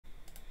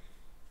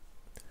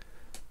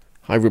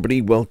Hi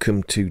everybody,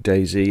 welcome to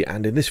DayZ,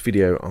 and in this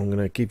video I'm going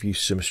to give you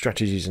some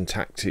strategies and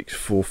tactics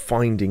for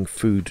finding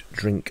food,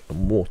 drink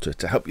and water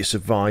to help you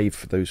survive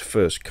for those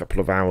first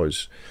couple of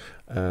hours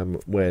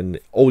when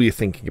all you're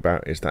thinking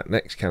about is that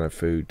next can of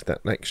food,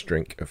 that next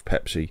drink of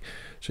Pepsi,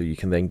 so you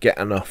can then get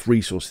enough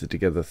resources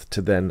together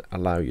to then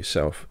allow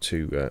yourself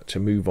to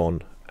move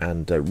on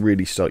and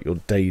really start your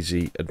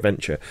DayZ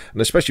adventure.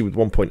 And especially with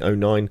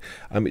 1.09,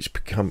 it's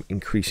become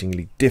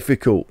increasingly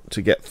difficult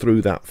to get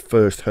through that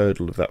first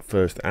hurdle of that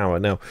first hour.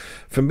 Now,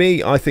 for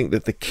me, I think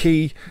that the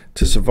key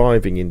to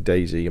surviving in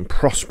DayZ and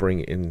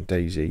prospering in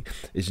DayZ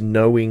is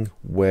knowing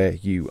where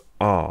you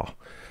are.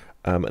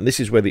 And this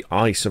is where the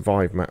I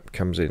Survive map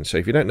comes in. So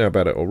if you don't know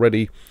about it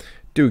already,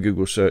 do a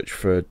Google search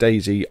for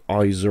DayZ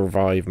I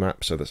Survive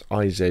map, so that's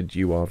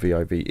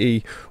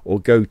IZURVIVE, or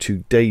go to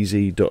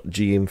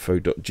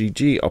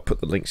dayz.ginfo.gg. I'll put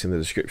the links in the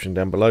description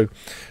down below,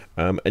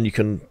 and you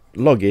can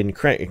log in,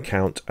 create an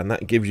account, and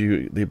that gives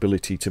you the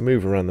ability to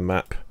move around the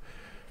map.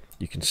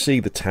 You can see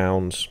the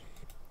towns,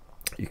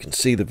 you can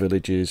see the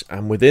villages,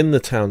 and within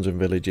the towns and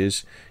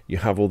villages you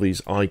have all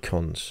these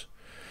icons.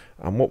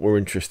 And what we're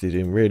interested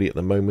in really at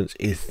the moment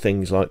is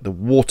things like the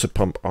water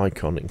pump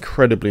icon.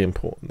 Incredibly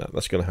important.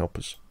 That's going to help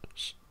us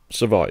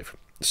survive.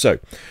 So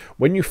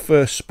when you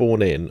first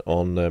spawn in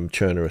on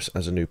Chernarus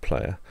as a new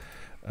player,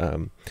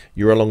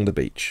 you're along the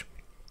beach.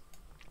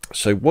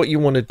 So what you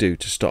want to do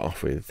to start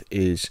off with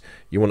is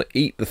you want to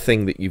eat the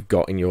thing that you've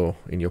got in your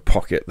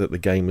pocket that the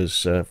game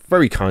has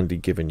very kindly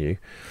given you,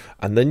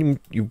 and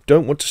then you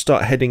don't want to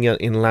start heading out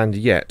inland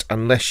yet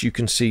unless you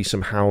can see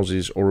some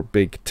houses or a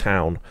big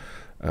town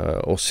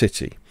or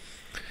city.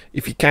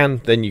 If you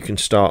can, then you can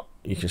start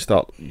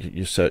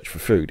your search for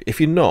food.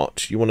 If you're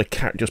not, you want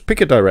to just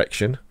pick a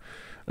direction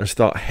and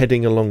start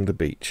heading along the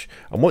beach.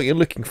 And what you're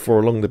looking for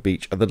along the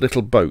beach are the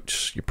little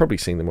boats. You've probably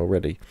seen them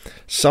already.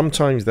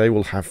 Sometimes they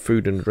will have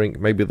food and drink.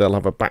 Maybe they'll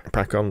have a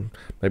backpack on.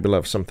 Maybe they'll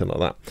have something like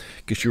that.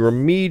 Because your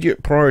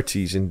immediate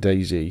priorities in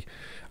DayZ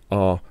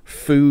are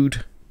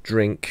food,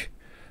 drink,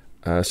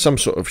 some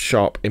sort of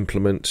sharp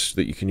implement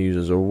that you can use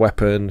as a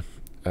weapon,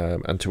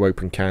 and to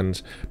open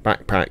cans,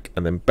 backpack,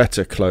 and then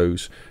better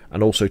clothes,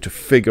 and also to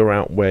figure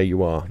out where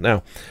you are.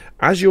 Now,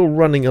 as you're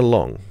running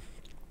along,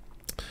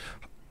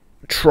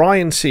 try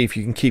and see if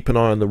you can keep an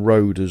eye on the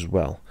road as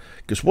well,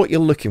 because what you're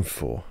looking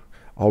for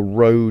are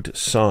road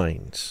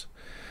signs.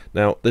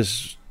 Now,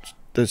 there's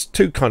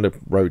two kind of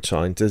road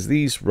signs. There's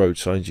these road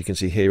signs you can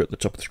see here at the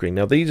top of the screen.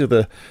 Now, these are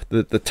the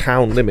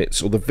town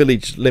limits or the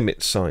village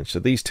limits signs. So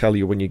these tell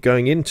you when you're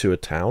going into a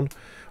town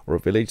or a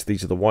village.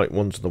 These are the white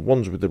ones, and the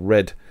ones with the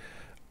red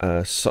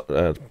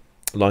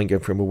line going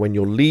through them when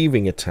you're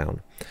leaving a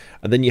town.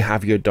 And then you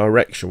have your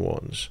direction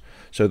ones.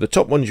 So the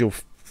top ones you'll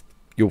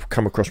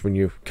come across when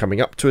you're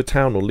coming up to a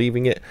town or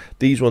leaving it.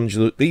 These ones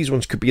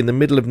could be in the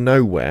middle of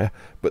nowhere,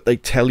 but they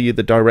tell you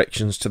the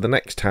directions to the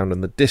next town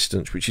and the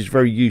distance, which is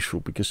very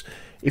useful, because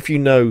if you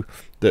know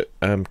that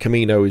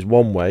Camino is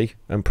one way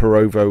and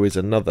Perovo is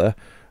another,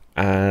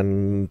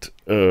 and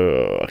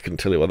I can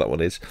tell you what that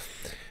one is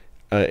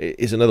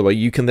another way,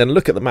 you can then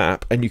look at the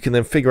map and you can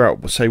then figure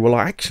out, say, well,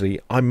 actually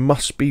I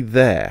must be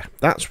there,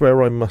 that's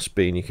where I must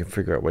be, and you can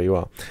figure out where you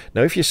are.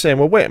 Now if you're saying,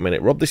 well, wait a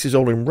minute, Rob, this is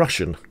all in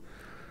Russian,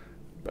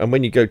 and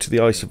when you go to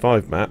the I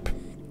Survive map,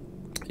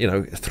 you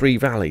know, 3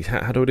 valleys,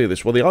 how do I do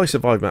this? Well, the I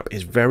Survive map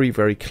is very,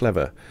 very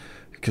clever,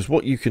 because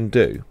what you can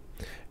do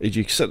is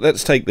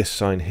let's take this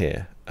sign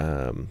here.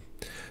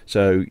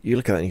 So you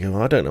look at that and you go,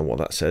 well, I don't know what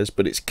that says,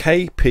 but it's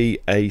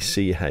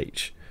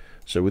KPACH.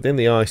 So within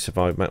the I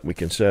Survive map, we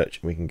can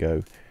search and we can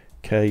go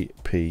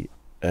KPACH,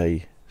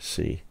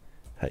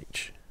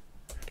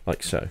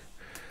 like so.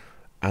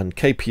 And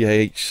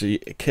let's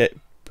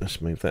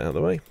move that out of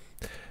the way.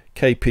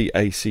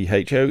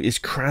 KPACHO is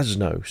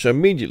Krasno. So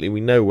immediately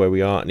we know where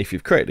we are, and if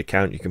you've created an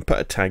account, you can put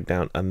a tag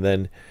down and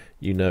then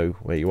you know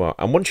where you are.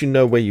 And once you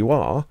know where you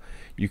are,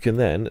 you can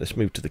then, let's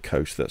move to the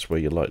coast, that's where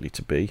you're likely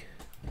to be.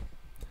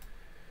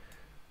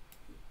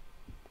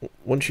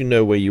 Once you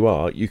know where you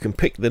are, you can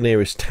pick the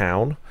nearest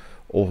town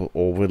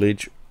or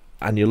village,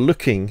 and you're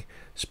looking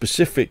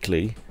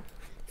specifically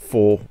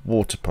for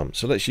water pumps.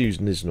 So let's use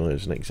Nizhnoy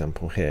as an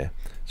example here.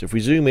 So if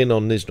we zoom in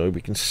on Nizhnoy, we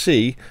can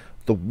see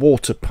the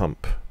water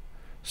pump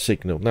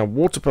signal. Now,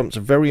 water pumps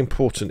are very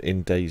important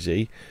in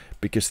DayZ,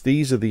 because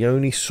these are the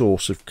only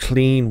source of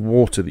clean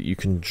water that you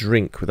can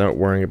drink without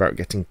worrying about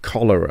getting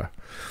cholera.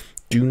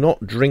 Do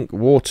not drink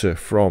water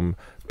from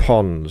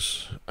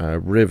ponds,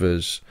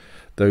 rivers,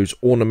 those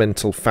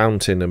ornamental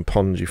fountain and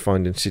ponds you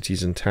find in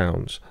cities and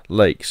towns,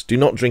 lakes. Do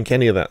not drink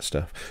any of that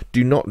stuff.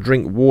 Do not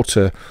drink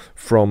water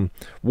from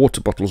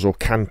water bottles or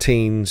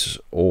canteens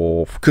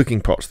or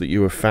cooking pots that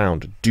you have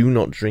found. Do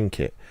not drink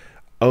it.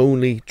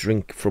 Only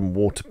drink from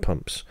water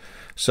pumps.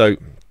 So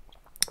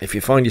if you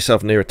find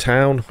yourself near a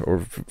town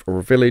or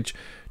a village,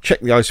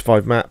 check the I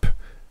Survive map,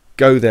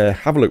 go there,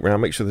 have a look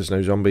around, make sure there's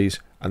no zombies,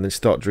 and then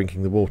start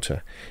drinking the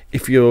water.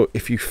 If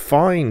you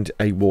find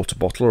a water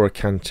bottle or a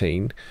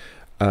canteen,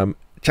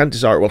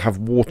 chances are it will have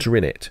water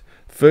in it.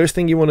 First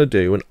thing you want to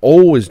do, and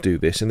always do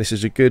this, and this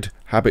is a good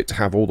habit to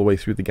have all the way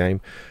through the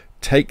game,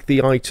 take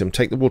the item,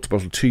 take the water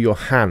bottle to your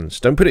hands.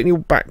 Don't put it in your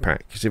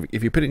backpack, because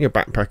if you put it in your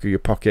backpack or your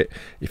pocket,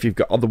 if you've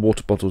got other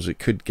water bottles, it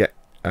could get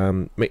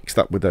mixed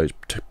up with those.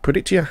 Put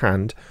it to your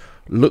hand,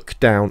 look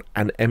down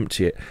and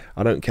empty it.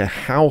 I don't care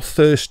how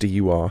thirsty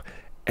you are,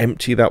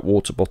 empty that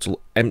water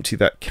bottle, empty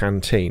that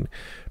canteen,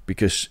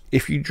 because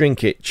if you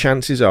drink it,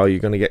 chances are you're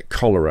going to get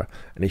cholera,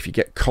 and if you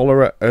get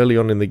cholera early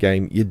on in the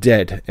game, you're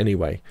dead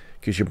anyway,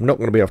 because you're not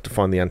going to be able to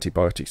find the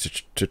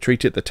antibiotics to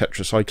treat it, the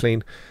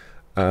tetracycline.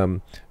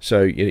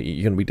 So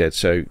you're going to be dead.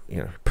 So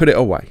put it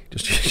away.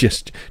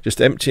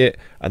 Just empty it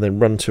and then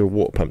run to a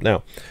water pump.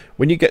 Now,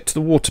 when you get to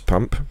the water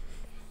pump,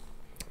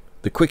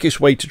 the quickest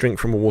way to drink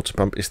from a water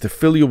pump is to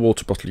fill your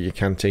water bottle in your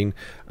canteen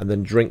and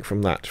then drink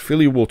from that.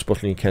 Fill your water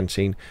bottle in your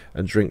canteen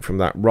and drink from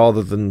that,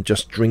 rather than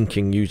just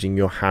drinking using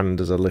your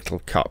hand as a little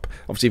cup.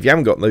 Obviously, if you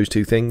haven't got those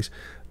two things,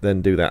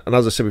 then do that. And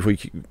as I said before,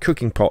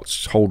 cooking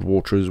pots hold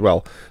water as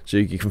well, so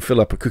you can fill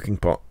up a cooking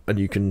pot and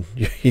you can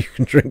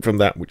drink from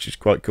that, which is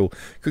quite cool.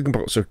 Cooking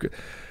pots are good.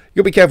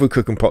 You'll be careful with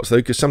cooking pots though,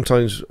 because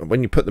sometimes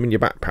when you put them in your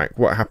backpack,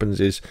 what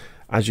happens is,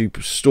 as you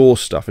store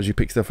stuff, as you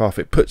pick stuff off,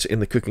 it puts it in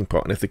the cooking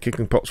pot, and if the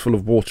cooking pot's full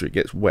of water, it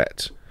gets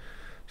wet.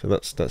 So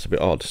that's a bit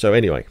odd. So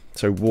anyway,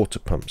 so water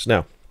pumps.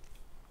 Now,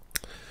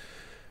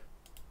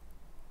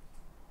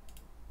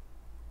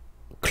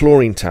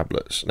 chlorine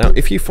tablets. Now,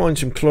 if you find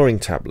some chlorine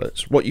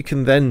tablets, what you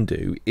can then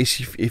do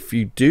is, if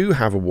you do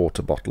have a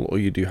water bottle or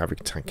you do have a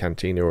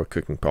canteen or a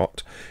cooking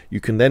pot,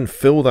 you can then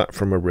fill that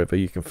from a river,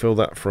 you can fill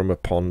that from a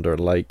pond or a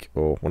lake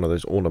or one of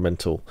those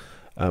ornamental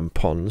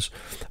ponds,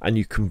 and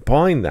you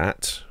combine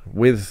that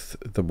with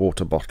the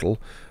water bottle,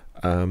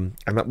 and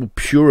that will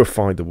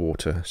purify the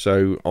water.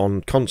 So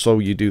on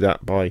console, you do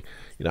that by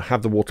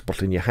have the water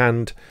bottle in your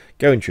hand,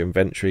 go into your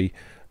inventory,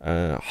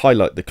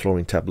 highlight the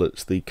chlorine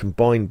tablets, the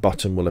combine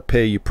button will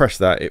appear, you press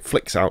that, it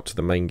flicks out to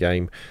the main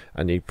game,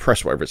 and you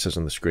press whatever it says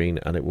on the screen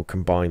and it will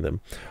combine them.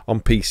 On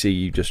PC,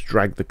 you just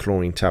drag the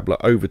chlorine tablet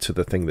over to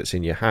the thing that's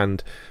in your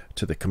hand,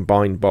 to the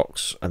combine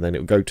box, and then it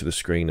will go to the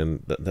screen,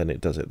 and then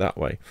it does it that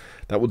way.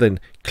 That will then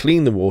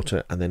clean the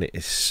water, and then it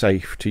is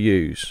safe to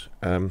use.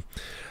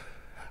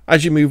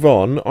 As you move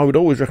on, I would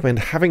always recommend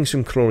having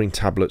some chlorine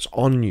tablets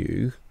on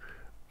you,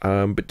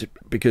 but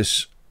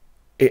because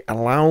it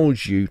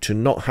allows you to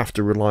not have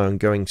to rely on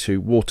going to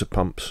water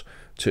pumps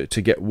to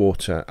get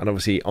water. And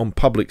obviously on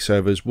public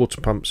servers, water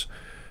pumps,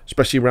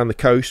 especially around the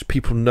coast,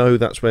 people know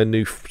that's where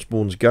new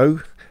spawns go,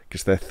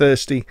 because they're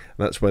thirsty,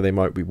 and that's where they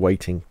might be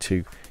waiting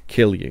to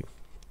kill you.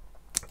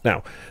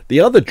 Now,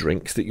 the other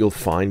drinks that you'll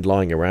find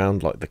lying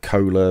around, like the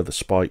cola, the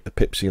Sprite, the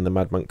Pepsi, and the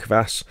Mad Monk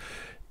Kvass,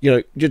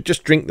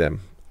 just drink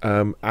them.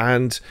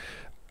 And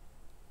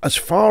as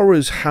far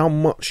as how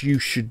much you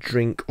should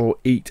drink or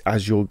eat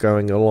as you're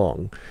going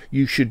along,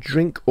 you should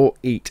drink or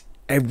eat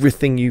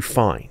everything you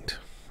find.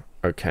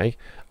 Okay,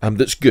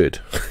 that's good.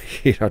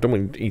 I don't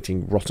want you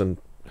eating rotten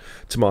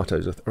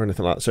tomatoes or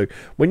anything like that. So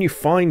when you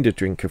find a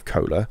drink of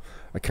cola,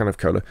 a can of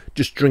cola,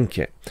 just drink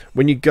it.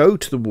 When you go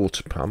to the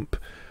water pump,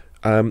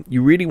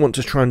 you really want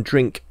to try and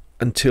drink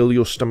until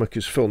your stomach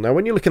is full. Now,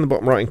 when you look in the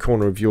bottom right hand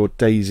corner of your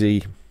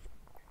DayZ,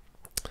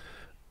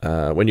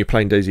 when you're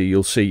playing DayZ,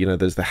 you'll see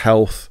there's the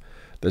health,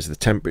 there's the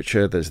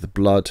temperature, there's the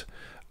blood,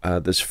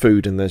 there's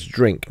food, and there's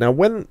drink. Now,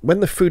 when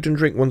the food and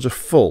drink ones are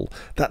full,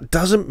 that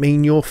doesn't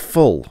mean you're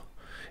full.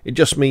 It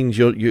just means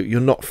you're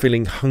not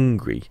feeling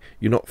hungry,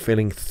 you're not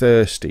feeling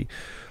thirsty.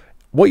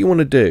 What you want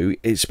to do,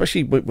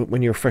 especially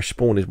when you're a fresh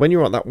spawn, is when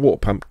you're at that water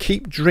pump,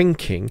 keep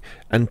drinking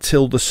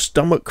until the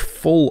stomach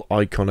full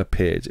icon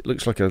appears. It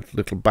looks like a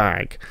little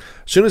bag.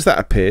 As soon as that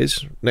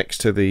appears next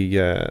to the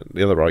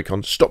other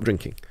icon, stop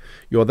drinking.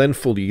 You are then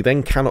full. You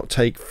then cannot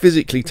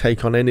physically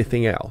take on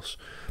anything else.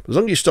 But as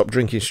long as you stop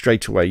drinking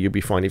straight away, you'll be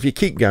fine. If you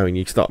keep going,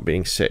 you start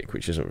being sick,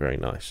 which isn't very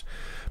nice.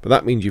 But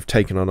that means you've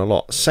taken on a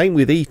lot. Same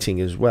with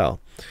eating as well.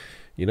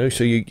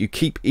 So you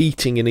keep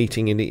eating and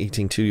eating and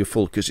eating till you're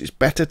full, because it's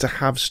better to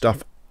have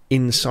stuff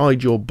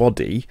inside your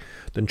body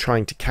than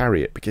trying to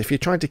carry it, because if you're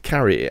trying to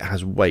carry it, it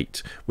has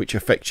weight, which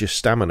affects your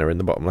stamina in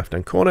the bottom left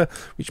hand corner,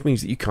 which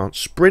means that you can't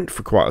sprint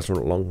for quite as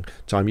long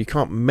time, you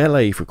can't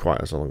melee for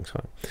quite as a long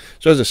time.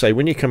 So as I say,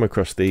 when you come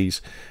across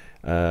these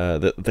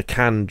the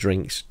canned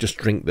drinks, just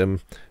drink them,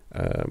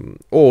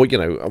 or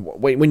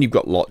when you've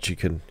got lots, you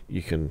can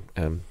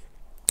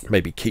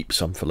maybe keep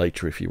some for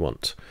later if you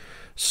want.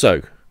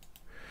 So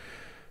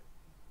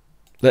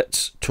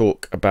let's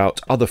talk about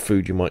other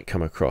food you might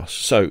come across.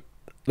 So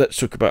let's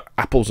talk about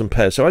apples and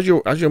pears. So as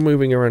you're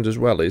moving around as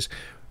well, is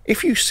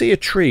if you see a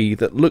tree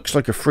that looks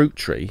like a fruit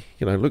tree,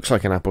 looks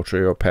like an apple tree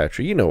or a pear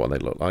tree, you know what they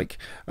look like.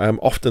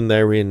 Often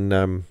they're in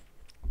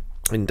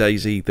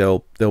DayZ,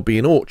 they'll be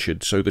in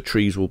orchards, so the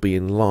trees will be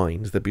in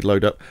lines, they'll be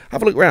loaded up.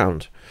 Have a look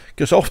round,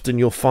 because often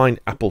you'll find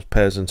apples,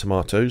 pears and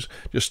tomatoes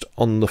just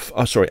on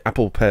the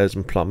apple, pears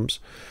and plums,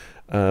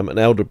 and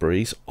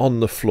elderberries on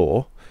the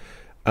floor.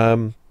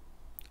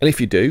 And if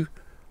you do,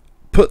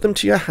 put them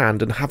to your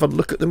hand and have a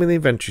look at them in the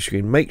inventory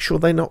screen. Make sure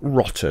they're not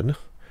rotten,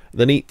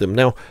 then eat them.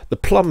 Now, the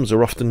plums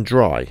are often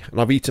dry, and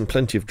I've eaten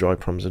plenty of dry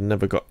plums and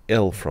never got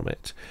ill from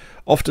it.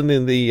 Often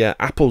in the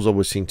apples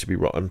always seem to be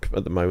rotten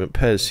at the moment.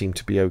 Pears seem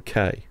to be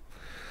okay.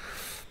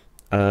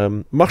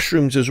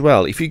 Mushrooms as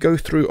well. If you go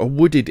through a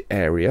wooded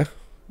area,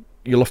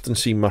 you'll often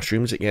see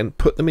mushrooms. Again,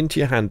 put them into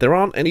your hand. There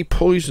aren't any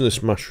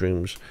poisonous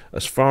mushrooms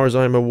as far as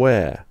I'm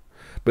aware,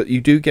 but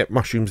you do get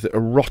mushrooms that are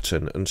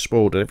rotten and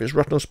spoiled, and if it's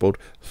rotten or spoiled,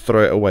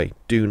 throw it away.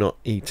 Do not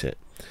eat it.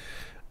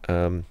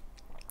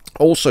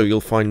 Also,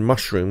 you'll find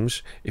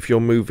mushrooms if you're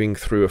moving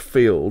through a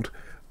field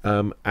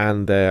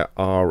and there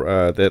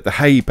are the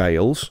hay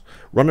bales.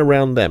 Run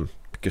around them,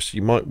 because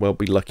you might well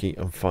be lucky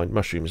and find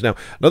mushrooms. Now,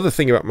 another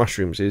thing about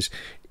mushrooms is,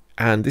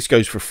 and this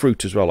goes for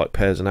fruit as well, like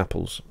pears and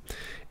apples,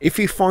 if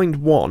you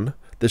find one,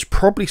 there's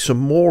probably some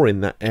more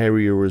in that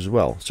area as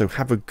well, so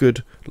have a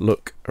good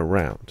look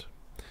around.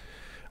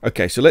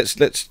 Okay, so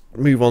let's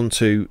move on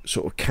to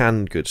sort of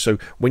canned goods. So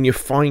when you're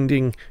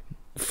finding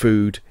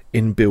food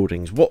in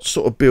buildings, what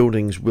sort of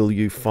buildings will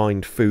you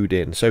find food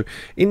in? So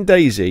in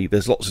DayZ,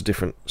 there's lots of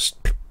different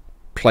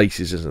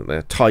places, isn't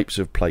there? Types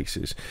of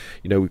places.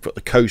 You know, we've got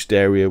the coast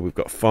area, we've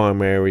got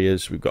farm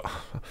areas, we've got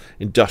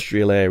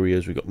industrial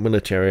areas, we've got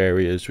military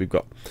areas, we've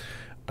got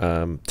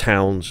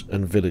towns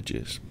and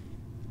villages.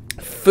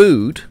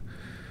 Food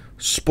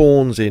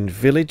spawns in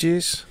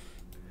villages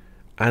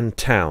and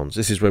towns.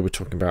 This is where we're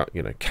talking about,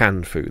 you know,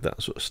 canned food,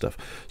 that sort of stuff.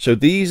 So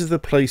these are the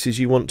places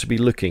you want to be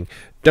looking.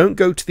 Don't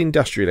go to the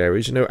industrial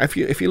areas. You know, if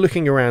you're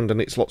looking around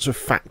and it's lots of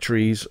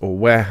factories or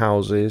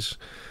warehouses,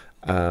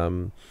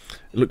 it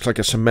looks like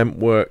a cement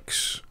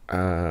works,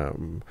 a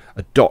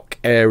dock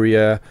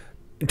area,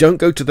 don't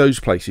go to those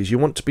places. You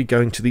want to be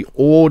going to the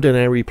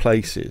ordinary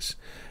places,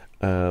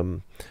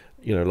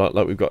 you know,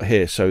 like we've got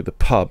here. So the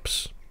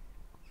pubs,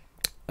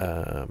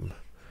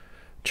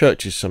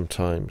 churches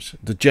sometimes,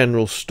 the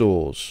general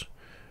stores.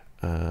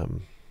 Here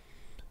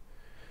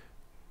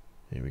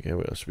we go.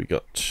 What else we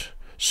got?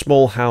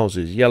 Small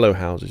houses, yellow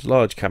houses,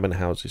 large cabin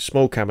houses,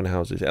 small cabin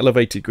houses,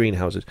 elevated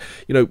greenhouses.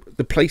 You know,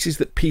 the places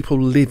that people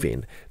live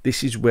in.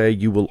 This is where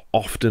you will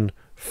often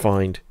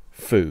find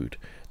food.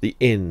 The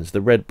inns, the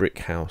red brick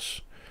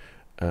house,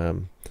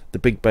 the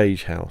big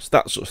beige house,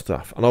 that sort of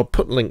stuff. And I'll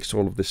put links to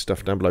all of this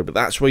stuff down below, but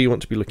that's where you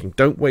want to be looking.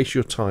 Don't waste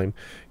your time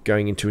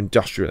going into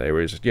industrial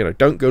areas. You know,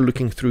 don't go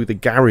looking through the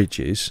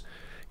garages,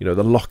 you know,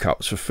 the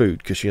lockups for food,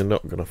 because you're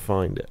not going to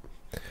find it.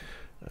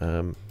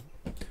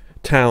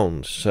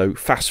 Towns, so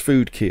fast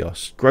food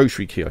kiosks,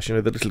 grocery kiosks, you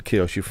know, the little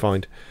kiosks you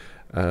find,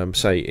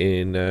 say,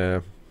 in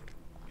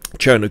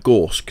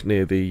Chernogorsk,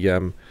 near the,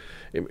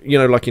 you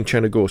know, like in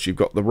Chernogorsk, you've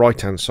got the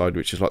right-hand side,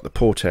 which is like the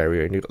port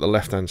area, and you've got the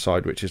left-hand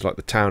side, which is like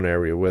the town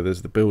area, where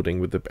there's the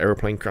building with the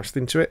aeroplane crashed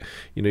into it.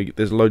 You know,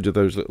 there's loads of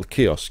those little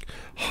kiosks.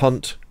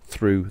 Hunt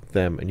through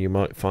them, and you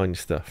might find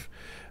stuff.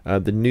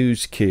 The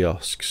news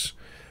kiosks,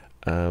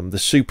 the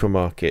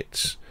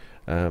supermarkets,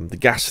 the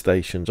gas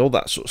stations, all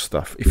that sort of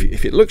stuff.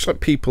 If it looks like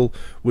people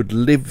would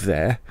live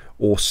there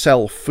or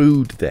sell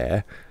food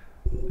there,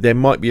 there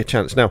might be a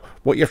chance. Now,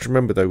 what you have to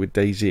remember though with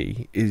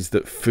DayZ is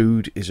that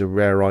food is a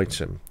rare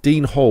item.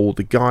 Dean Hall,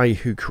 the guy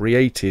who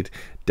created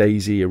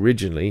DayZ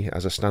originally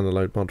as a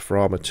standalone mod for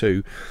Arma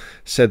 2,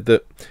 said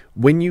that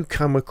when you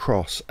come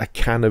across a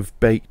can of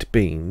baked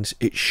beans,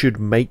 it should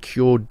make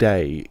your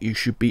day. You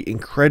should be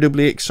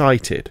incredibly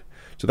excited.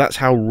 So that's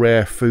how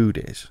rare food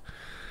is.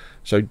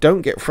 So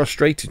don't get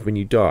frustrated when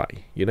you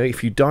die. You know,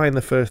 if you die in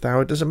the first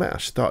hour, it doesn't matter.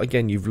 Start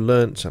again. You've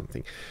learned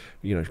something.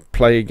 You know,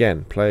 play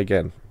again,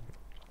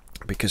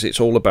 because it's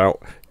all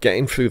about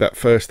getting through that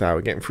first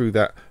hour, getting through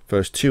that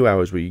first 2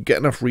 hours where you get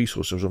enough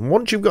resources. And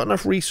once you've got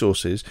enough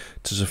resources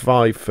to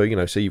survive for, you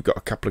know, say you've got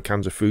a couple of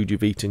cans of food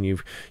you've eaten,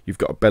 you've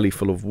got a belly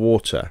full of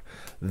water,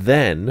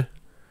 then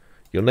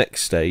your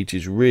next stage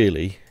is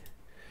really,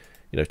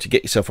 you know, to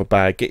get yourself a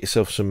bag, get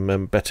yourself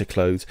some better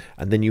clothes,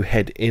 and then you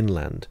head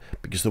inland.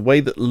 Because the way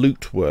that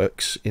loot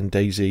works in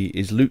DayZ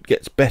is loot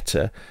gets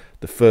better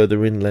the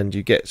further inland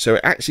you get. So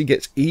it actually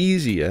gets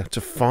easier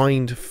to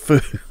find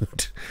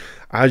food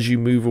as you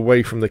move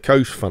away from the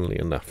coast, funnily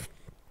enough.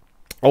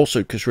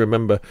 Also, because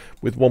remember,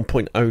 with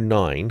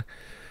 1.09,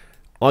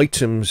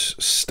 items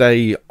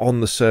stay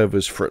on the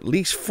servers for at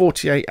least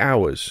 48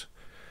 hours,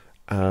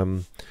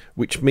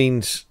 which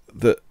means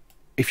that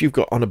if you've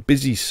got on a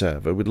busy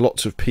server with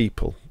lots of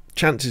people,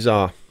 chances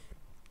are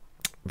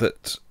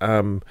that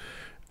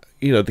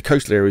you know, the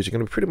coastal areas are going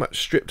to be pretty much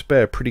stripped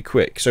bare pretty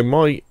quick. So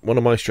one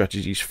of my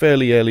strategies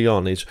fairly early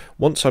on is,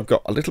 once I've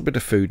got a little bit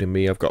of food in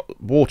me, I've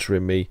got water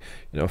in me,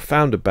 you know, I've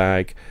found a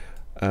bag,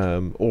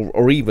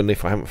 or even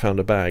if I haven't found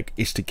a bag,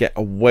 is to get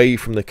away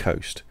from the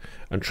coast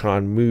and try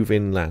and move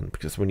inland,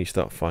 because when you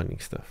start finding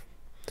stuff.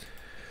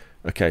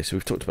 Okay, so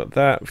we've talked about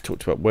that. We've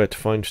talked about where to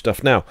find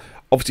stuff. Now,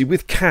 obviously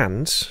with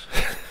cans,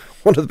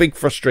 one of the big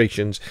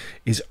frustrations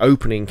is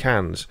opening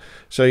cans.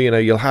 So, you know,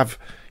 you'll have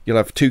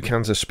 2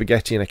 cans of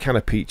spaghetti and a can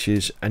of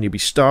peaches, and you'll be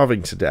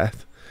starving to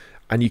death,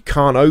 and you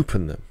can't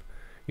open them.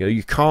 You know,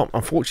 you can't,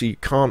 unfortunately, you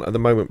can't at the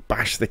moment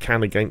bash the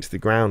can against the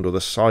ground or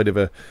the side of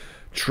a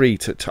tree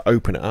to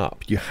open it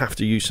up. You have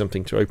to use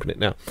something to open it.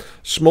 Now,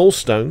 small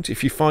stones,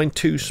 if you find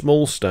 2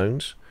 small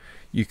stones,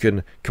 you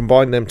can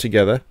combine them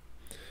together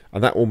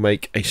and that will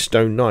make a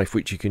stone knife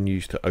which you can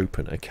use to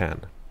open a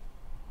can.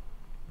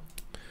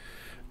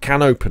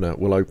 Can opener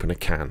will open a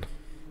can,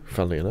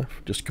 funnily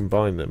enough. Just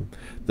combine them.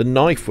 The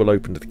knife will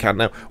open to the can.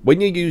 Now, when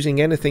you're using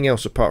anything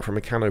else apart from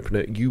a can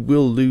opener, you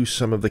will lose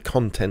some of the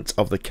contents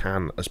of the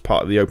can as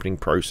part of the opening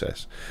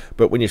process.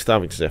 But when you're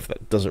starving to death,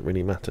 that doesn't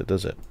really matter,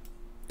 does it?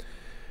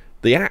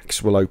 The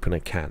axe will open a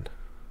can.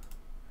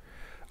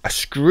 A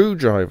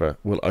screwdriver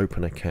will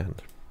open a can.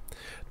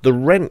 The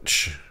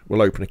wrench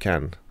will open a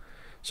can.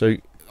 So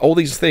all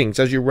these things,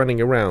 as you're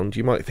running around,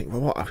 you might think,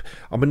 well, what?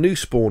 I'm a new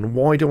spawn.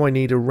 Why do I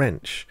need a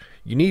wrench?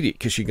 You need it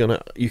because you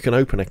can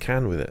open a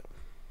can with it.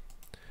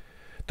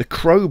 The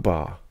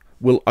crowbar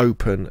will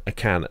open a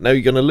can. Now,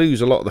 you're going to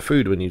lose a lot of the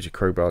food when you use a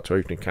crowbar to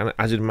open a can,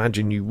 as I'd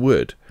imagine you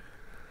would.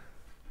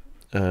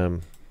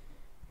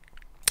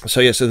 So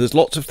yeah, so there's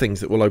lots of things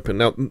that will open.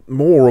 Now,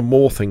 more and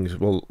more things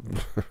will...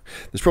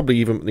 there's probably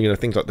even, you know,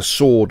 things like the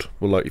sword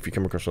will, if you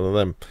come across one of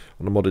them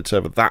on a modded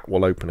server, that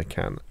will open a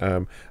can.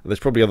 And there's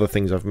probably other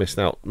things I've missed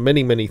out.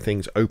 Many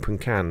things open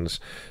cans.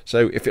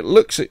 So if it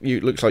looks at you,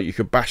 it looks like you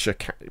could bash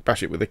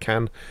it with a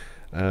can,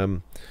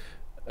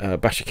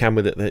 bash a can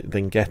with it,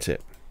 then get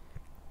it.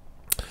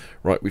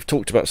 Right, we've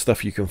talked about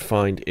stuff you can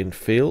find in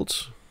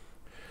fields.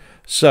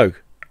 So,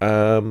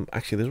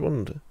 actually, there's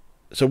one...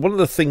 So one of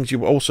the things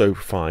you also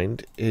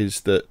find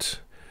is that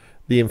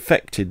the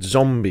infected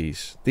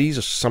zombies, these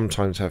are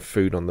sometimes have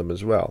food on them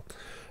as well.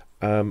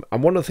 And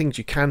one of the things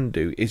you can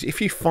do is,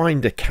 if you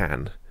find a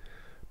can,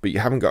 but you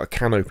haven't got a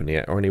can opener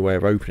yet or any way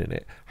of opening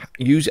it,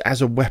 use it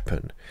as a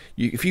weapon.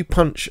 If you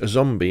punch a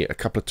zombie a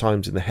couple of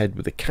times in the head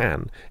with a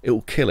can, it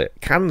will kill it.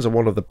 Cans are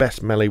one of the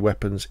best melee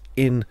weapons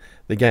in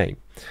the game.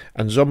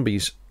 And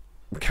zombies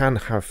can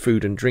have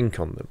food and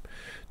drink on them.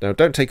 Now,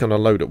 don't take on a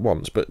load at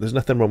once, but there's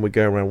nothing wrong with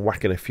going around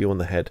whacking a few on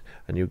the head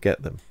and you'll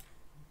get them.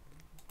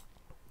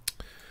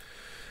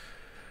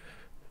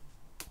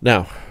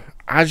 Now,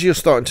 as you're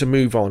starting to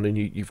move on and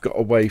you've got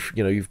away,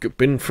 you know, you've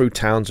been through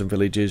towns and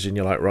villages and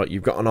you're like, right,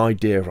 you've got an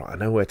idea, right, I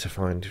know where to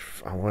find,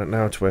 I want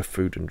now to have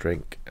food and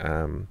drink,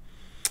 and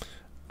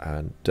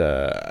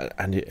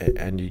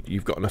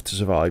you've got enough to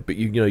survive, but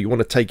you know you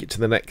want to take it to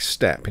the next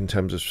step in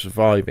terms of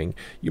surviving.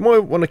 You might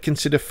want to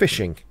consider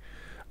fishing.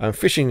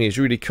 Fishing is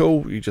really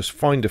cool. You just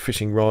find a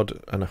fishing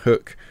rod and a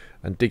hook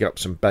and dig up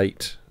some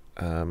bait,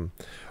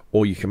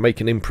 or you can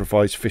make an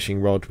improvised fishing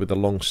rod with a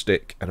long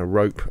stick and a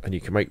rope, and you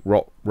can make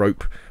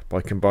rope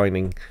by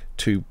combining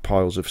 2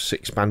 piles of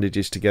 6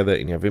 bandages together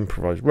and you have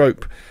improvised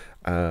rope.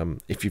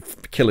 If you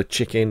kill a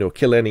chicken or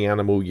kill any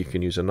animal, you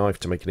can use a knife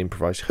to make an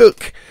improvised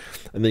hook,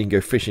 and then you can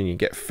go fishing, you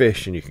get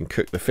fish and you can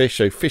cook the fish.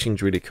 So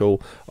fishing's really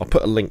cool. I'll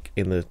put a link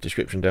in the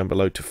description down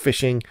below to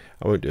fishing.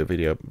 I won't do a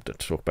video to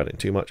talk about it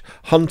too much.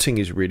 Hunting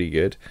is really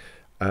good.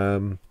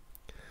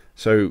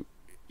 So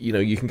you know,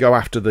 you can go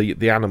after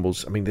the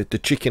animals. I mean, the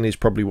chicken is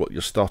probably what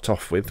you'll start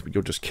off with.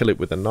 You'll just kill it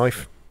with a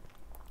knife.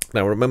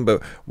 Now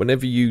remember,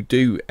 whenever you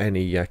do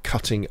any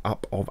cutting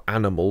up of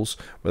animals,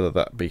 whether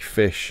that be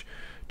fish,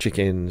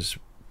 chickens,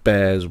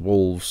 bears,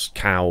 wolves,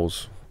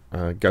 cows,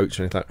 goats,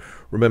 or anything like that,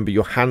 remember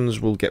your hands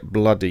will get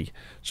bloody.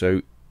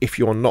 So if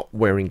you're not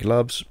wearing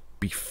gloves,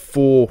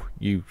 before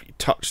you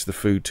touch the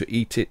food to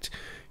eat it,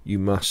 you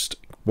must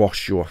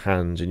wash your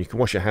hands. And you can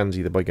wash your hands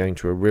either by going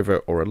to a river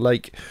or a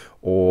lake,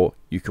 or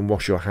you can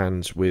wash your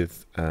hands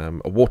with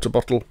a water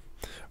bottle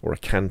or a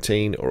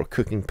canteen or a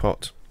cooking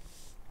pot.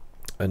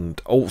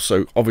 And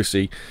also,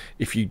 obviously,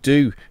 if you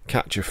do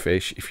catch a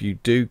fish, if you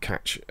do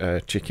catch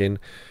a chicken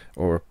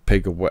or a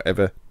pig or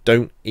whatever,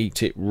 don't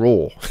eat it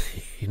raw.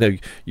 You know,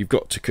 you've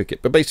got to cook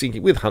it. But basically,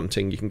 with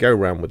hunting, you can go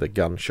around with a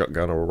gun,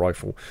 shotgun or a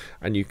rifle,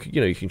 and you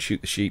can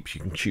shoot the sheep, you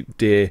can shoot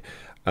deer,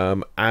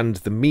 and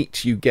the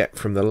meat you get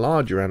from the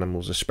larger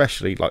animals,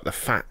 especially like the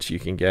fat you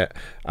can get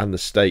and the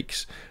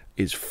steaks,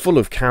 is full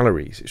of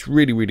calories. It's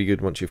really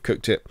good once you've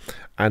cooked it,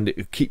 and it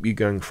will keep you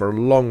going for a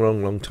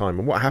long time.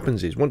 And what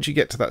happens is, once you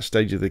get to that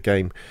stage of the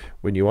game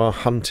when you are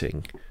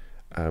hunting,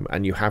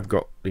 and you have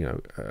got, you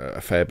know,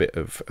 a fair bit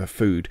of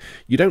food,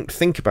 you don't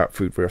think about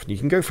food very often. You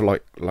can go for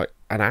like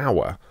an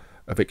hour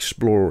of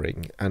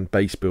exploring and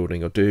base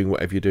building or doing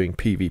whatever you're doing,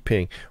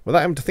 PvPing,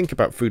 without having to think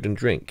about food and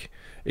drink.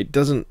 It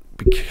doesn't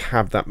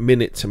have that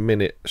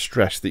minute-to-minute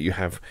stress that you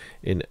have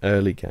in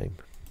early game.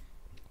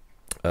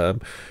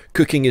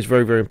 Cooking is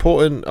very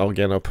important.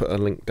 Again, I'll put a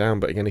link down,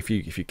 but again, if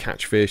you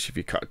catch fish, if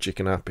you cut a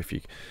chicken up, if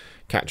you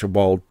catch a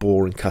wild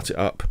boar and cut it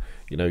up,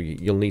 you know,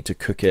 you'll need to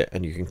cook it,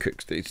 and you can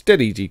cook. It's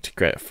dead easy to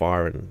create a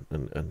fire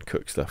and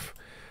cook stuff.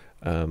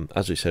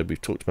 As we said,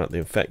 we've talked about the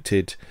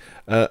infected.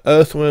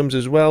 Earthworms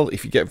as well.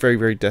 If you get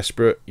very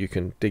desperate, you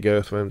can dig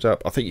earthworms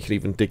up. I think you can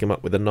even dig them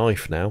up with a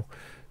knife now.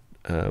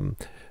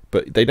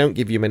 But they don't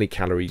give you many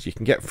calories. You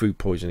can get food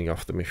poisoning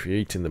off them if you're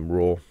eating them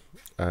raw.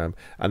 And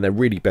they're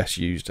really best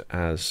used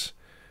as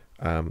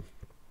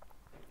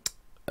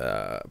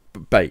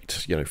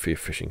bait, you know, for your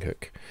fishing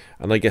hook.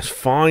 And I guess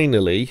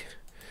finally,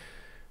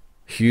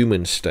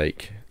 human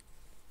steak.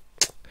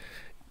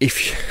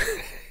 If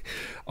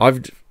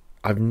I've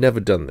never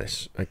done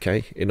this,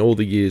 okay, in all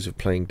the years of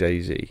playing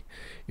DayZ.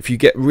 If you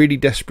get really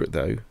desperate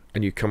though,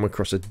 and you come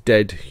across a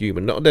dead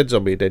human, not a dead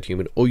zombie, a dead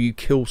human, or you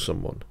kill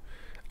someone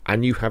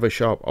and you have a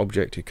sharp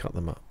object to cut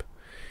them up,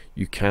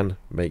 you can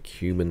make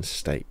human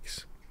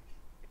steaks.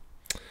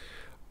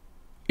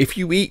 If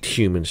you eat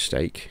human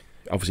steak,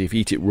 obviously if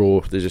you eat it raw,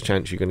 there's a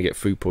chance you're going to get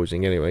food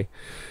poisoning anyway.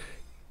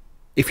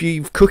 If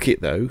you cook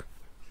it though,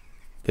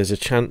 there's a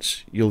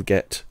chance you'll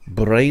get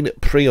brain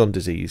prion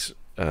disease,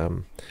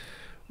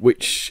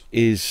 which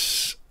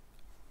is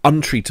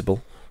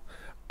untreatable,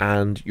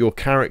 and your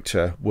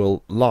character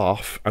will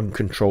laugh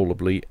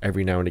uncontrollably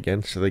every now and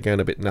again, so they're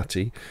going a bit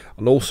nutty.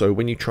 And also,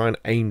 when you try and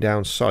aim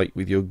down sight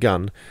with your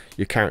gun,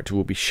 your character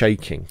will be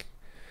shaking.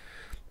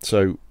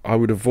 So I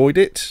would avoid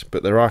it,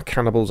 but there are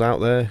cannibals out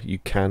there. You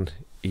can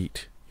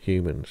eat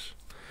humans.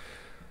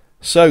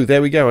 So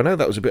there we go. I know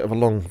that was a bit of a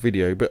long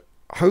video, but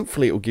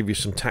hopefully it will give you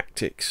some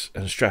tactics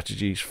and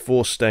strategies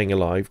for staying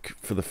alive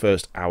for the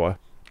first hour.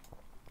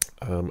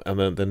 And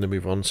then to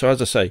move on. So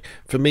as I say,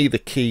 for me the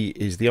key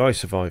is the I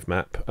Survive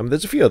map.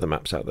 There's a few other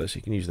maps out there, so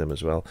you can use them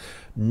as well.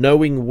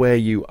 Knowing where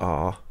you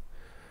are,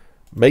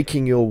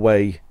 making your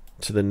way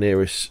to the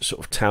nearest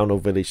sort of town or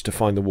village to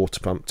find the water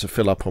pump to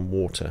fill up on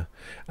water,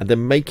 and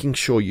then making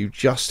sure you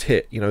just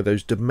hit, you know,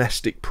 those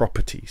domestic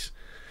properties.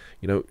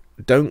 You know,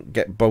 don't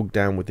get bogged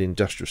down with the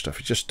industrial stuff.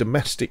 It's just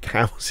domestic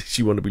houses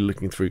you want to be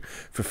looking through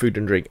for food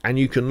and drink, and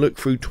you can look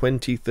through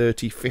 20,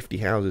 30, 50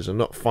 houses and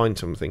not find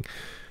something.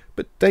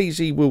 But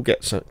DayZ will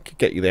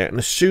get you there, and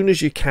as soon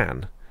as you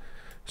can,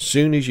 as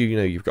soon as you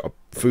know you've got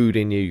food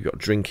in you, you've got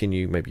drink in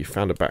you, maybe you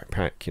found a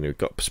backpack, you know, you've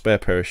got a spare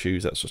pair of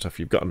shoes, that sort of stuff,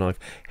 you've got a knife,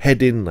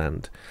 head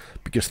inland,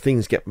 because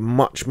things get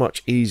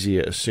much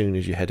easier as soon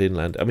as you head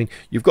inland. I mean,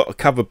 you've got to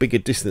cover bigger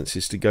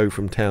distances to go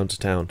from town to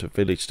town, to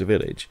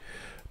village,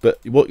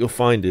 but what you'll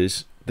find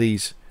is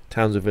these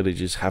towns and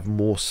villages have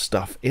more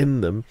stuff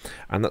in them,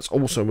 and that's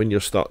also when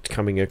you'll start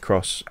coming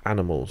across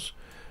animals.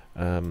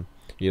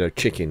 You know,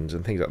 chickens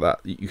and things like that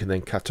you can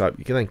then cut up,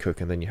 you can then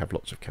cook, and then you have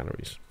lots of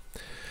calories.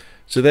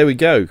 So there we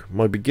go,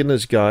 my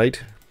beginner's guide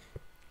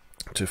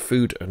to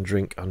food and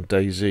drink on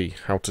DayZ,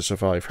 how to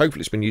survive. Hopefully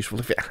it's been useful.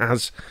 If it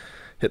has,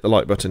 hit the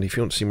like button. If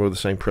you want to see more of the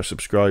same, press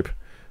subscribe,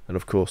 and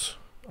of course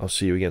I'll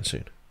see you again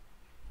soon.